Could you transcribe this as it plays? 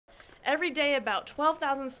Every day, about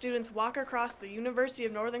 12,000 students walk across the University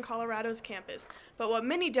of Northern Colorado's campus. But what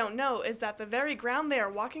many don't know is that the very ground they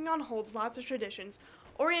are walking on holds lots of traditions.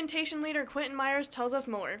 Orientation leader Quentin Myers tells us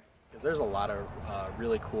more. Because there's a lot of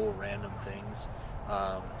really cool random things.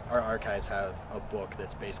 Our archives have a book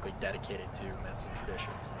that's basically dedicated to medicine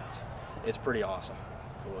traditions. It's pretty awesome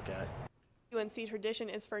to look at. UNC Tradition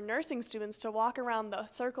is for nursing students to walk around the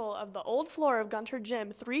circle of the old floor of Gunter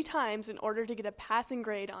Gym 3 times in order to get a passing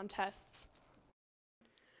grade on tests.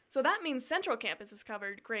 So that means Central Campus is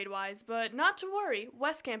covered grade-wise, but not to worry,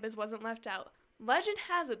 West Campus wasn't left out. Legend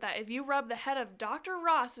has it that if you rub the head of Dr.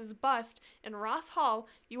 Ross's bust in Ross Hall,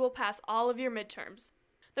 you will pass all of your midterms.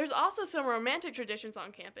 There's also some romantic traditions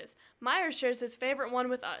on campus. Myers shares his favorite one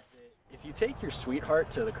with us. If you take your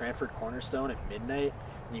sweetheart to the Cranford Cornerstone at midnight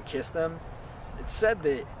and you kiss them, it's said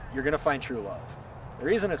that you're going to find true love. The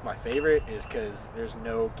reason it's my favorite is because there's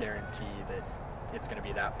no guarantee that it's going to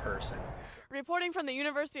be that person. Reporting from the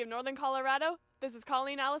University of Northern Colorado, this is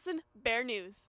Colleen Allison, Bear News.